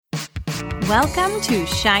Welcome to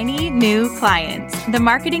Shiny New Clients, the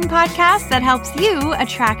marketing podcast that helps you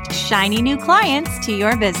attract shiny new clients to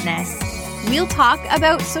your business. We'll talk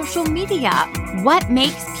about social media, what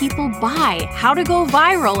makes people buy, how to go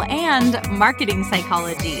viral, and marketing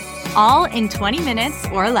psychology, all in 20 minutes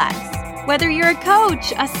or less. Whether you're a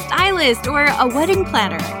coach, a stylist, or a wedding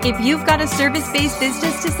planner, if you've got a service-based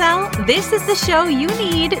business to sell, this is the show you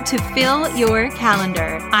need to fill your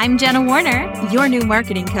calendar. I'm Jenna Warner, your new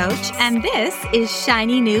marketing coach, and this is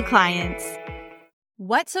Shiny New Clients.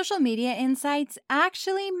 What social media insights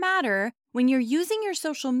actually matter when you're using your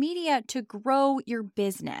social media to grow your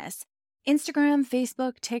business? Instagram,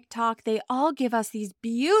 Facebook, TikTok, they all give us these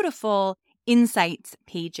beautiful insights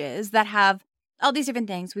pages that have all these different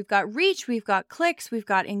things. We've got reach, we've got clicks, we've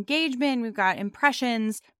got engagement, we've got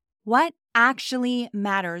impressions. What actually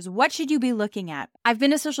matters? What should you be looking at? I've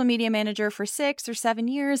been a social media manager for 6 or 7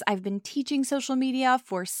 years. I've been teaching social media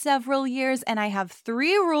for several years, and I have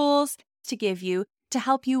 3 rules to give you to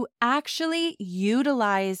help you actually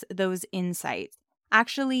utilize those insights.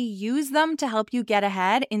 Actually use them to help you get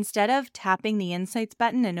ahead instead of tapping the insights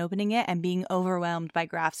button and opening it and being overwhelmed by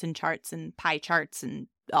graphs and charts and pie charts and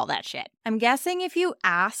all that shit. I'm guessing if you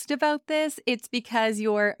asked about this, it's because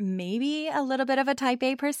you're maybe a little bit of a type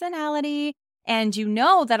A personality and you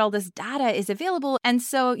know that all this data is available. And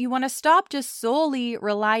so you want to stop just solely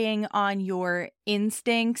relying on your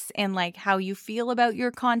instincts and like how you feel about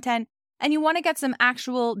your content. And you want to get some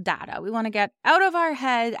actual data. We want to get out of our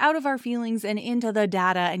head, out of our feelings and into the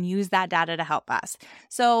data and use that data to help us.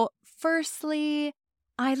 So firstly,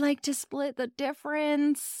 I like to split the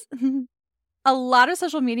difference. A lot of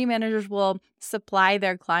social media managers will supply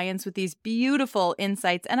their clients with these beautiful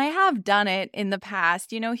insights, and I have done it in the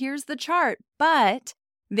past. Here's the chart, but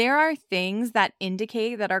there are things that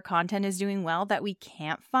indicate that our content is doing well that we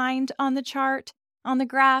can't find on the chart, on the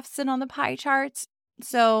graphs, and on the pie charts.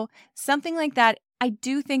 So something like that, I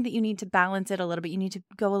do think that you need to balance it a little bit. You need to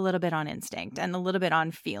go a little bit on instinct and a little bit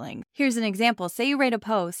on feeling. Here's an example. Say you write a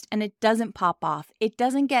post and it doesn't pop off. It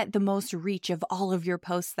doesn't get the most reach of all of your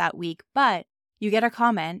posts that week, but you get a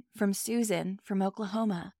comment from Susan from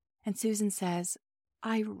Oklahoma, and Susan says,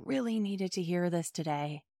 "I really needed to hear this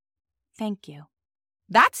today. Thank you."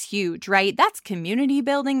 That's huge, right? That's community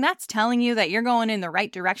building. That's telling you that you're going in the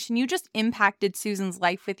right direction. You just impacted Susan's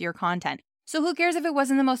life with your content. So who cares if it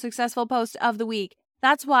wasn't the most successful post of the week?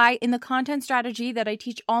 That's why in the content strategy that I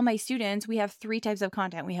teach all my students, we have 3 types of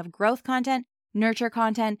content. We have growth content, nurture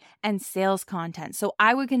content, and sales content. So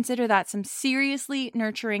I would consider that some seriously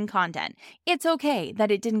nurturing content. It's okay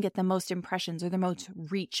that it didn't get the most impressions or the most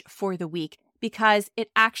reach for the week because it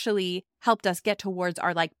actually helped us get towards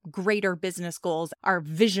our greater business goals, our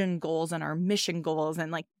vision goals, and our mission goals,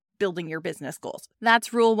 and building your business goals.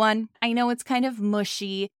 That's rule 1. I know it's kind of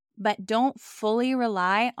mushy, but don't fully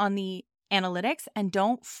rely on the analytics and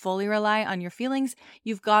don't fully rely on your feelings.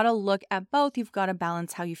 You've got to look at both. You've got to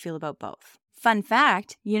balance how you feel about both. Fun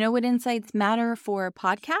fact, you know what insights matter for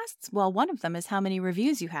podcasts? Well, one of them is how many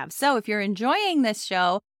reviews you have. So if you're enjoying this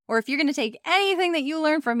show, or if you're going to take anything that you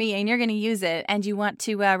learn from me and you're going to use it and you want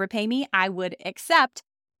to repay me, I would accept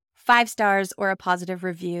 5 stars or a positive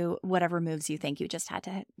review, whatever moves you think. You just had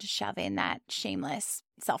to shove in that shameless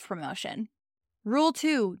self-promotion. Rule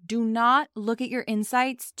 2, do not look at your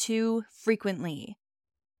insights too frequently.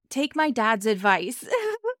 Take my dad's advice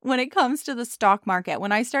when it comes to the stock market.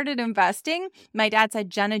 When I started investing, my dad said,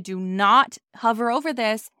 "Jenna, do not hover over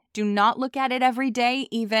this. Do not look at it every day,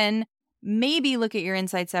 even maybe look at your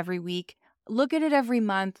insights every week. Look at it every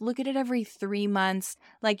month. Look at it every 3 months."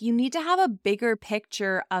 You need to have a bigger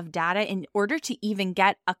picture of data in order to even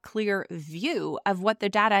get a clear view of what the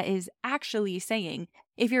data is actually saying.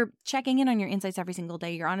 If you're checking in on your insights every single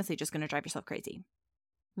day, you're honestly just going to drive yourself crazy.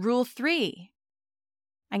 Rule 3.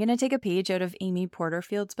 I'm going to take a page out of Amy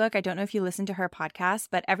Porterfield's book. I don't know if you listen to her podcast,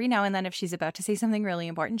 but every now and then if she's about to say something really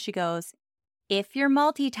important, she goes, "If you're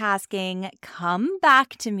multitasking, come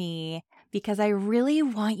back to me because I really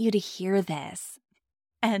want you to hear this."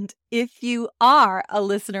 And if you are a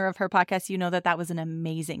listener of her podcast, you know that that was an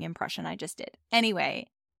amazing impression I just did. Anyway,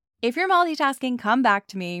 if you're multitasking, come back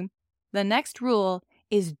to me. The next rule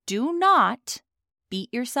is do not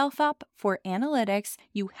beat yourself up for analytics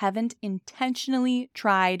you haven't intentionally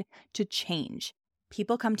tried to change.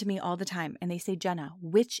 People come to me all the time and they say, "Jenna,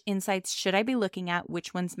 which insights should I be looking at?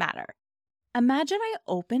 Which ones matter?" Imagine I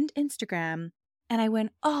opened Instagram and I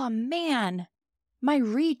went, "Oh man, my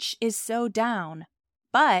reach is so down,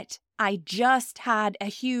 but I just had a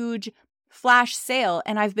huge flash sale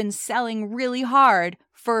and I've been selling really hard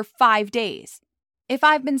for 5 days." If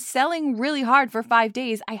I've been selling really hard for 5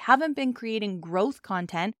 days, I haven't been creating growth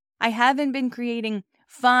content. I haven't been creating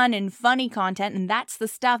fun and funny content, and that's the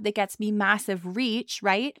stuff that gets me massive reach,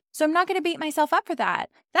 right? So I'm not going to beat myself up for that.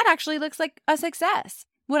 That actually looks like a success.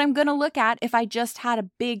 What I'm going to look at if I just had a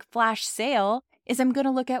big flash sale is I'm going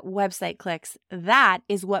to look at website clicks. That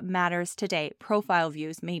is what matters today. Profile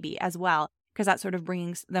views maybe as well, because that sort of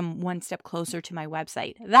brings them one step closer to my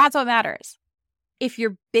website. That's what matters. If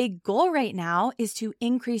your big goal right now is to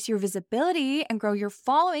increase your visibility and grow your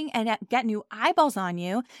following and get new eyeballs on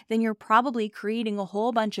you, then you're probably creating a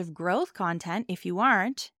whole bunch of growth content. If you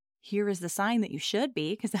aren't, here is the sign that you should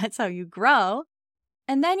be, because that's how you grow.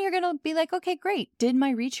 And then you're going to be like, okay, great. Did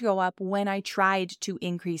my reach go up when I tried to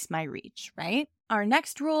increase my reach, right? Our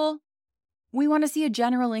next rule, we want to see a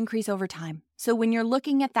general increase over time. So when you're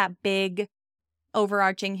looking at that big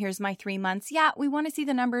overarching, here's my 3 months. Yeah, we want to see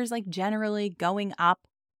the numbers like generally going up.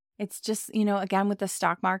 It's just, again, with the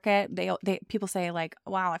stock market, people say like,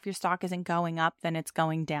 wow, if your stock isn't going up, then it's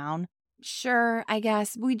going down. Sure, I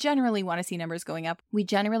guess we generally want to see numbers going up. We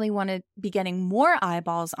generally want to be getting more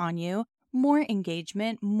eyeballs on you, more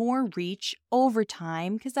engagement, more reach over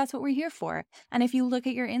time, because that's what we're here for. And if you look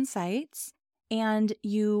at your insights and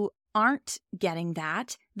you aren't getting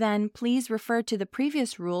that, then please refer to the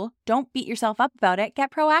previous rule. Don't beat yourself up about it.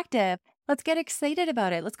 Get proactive. Let's get excited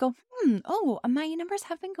about it. Let's go, my numbers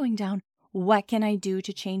have been going down. What can I do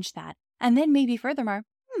to change that? And then maybe furthermore,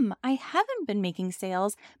 I haven't been making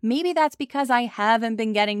sales. Maybe that's because I haven't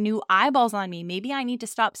been getting new eyeballs on me. Maybe I need to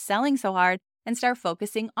stop selling so hard and start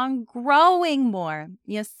focusing on growing more.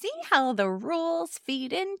 You see how the rules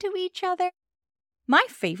feed into each other? My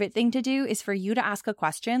favorite thing to do is for you to ask a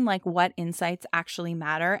question like what insights actually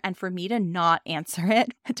matter, and for me to not answer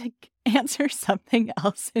it, to answer something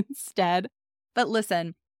else instead. But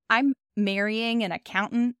listen, I'm marrying an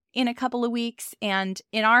accountant in a couple of weeks, and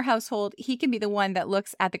in our household, he can be the one that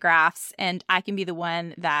looks at the graphs and I can be the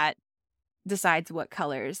one that decides what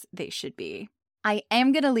colors they should be. I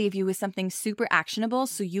am going to leave you with something super actionable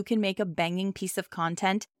so you can make a banging piece of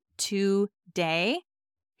content today.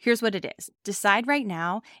 Here's what it is. Decide right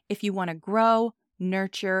now if you want to grow,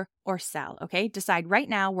 nurture, or sell, okay? Decide right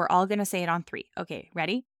now. We're all going to say it on 3. Okay,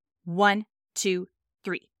 ready? 1, 2,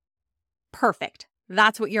 3. Perfect.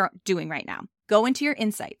 That's what you're doing right now. Go into your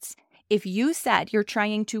insights. If you said you're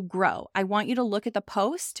trying to grow, I want you to look at the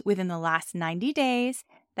post within the last 90 days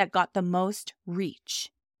that got the most reach.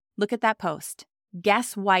 Look at that post.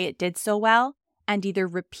 Guess why it did so well, and either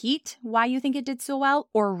repeat why you think it did so well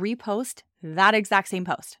or repost that exact same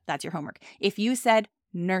post. That's your homework. If you said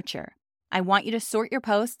nurture, I want you to sort your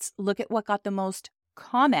posts, look at what got the most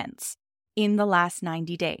comments in the last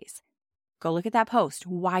 90 days. Go look at that post.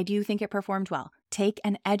 Why do you think it performed well? Take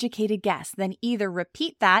an educated guess, then either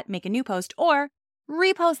repeat that, make a new post, or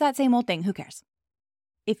repost that same old thing. Who cares?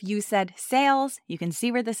 If you said sales, you can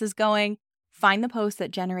see where this is going. Find the post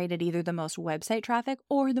that generated either the most website traffic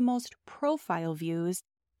or the most profile views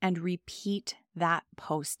and repeat that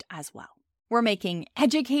post as well. We're making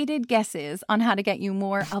educated guesses on how to get you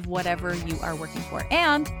more of whatever you are working for.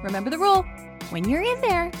 And remember the rule, when you're in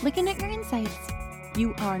there looking at your insights,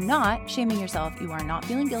 you are not shaming yourself. You are not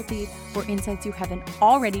feeling guilty for insights you haven't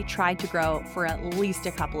already tried to grow for at least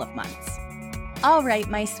a couple of months. All right,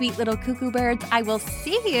 my sweet little cuckoo birds, I will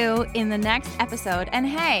see you in the next episode. And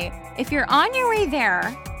hey, if you're on your way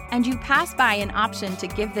there and you pass by an option to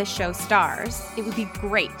give this show stars, it would be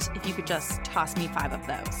great if you could just toss me 5 of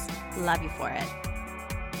those. Love you for it.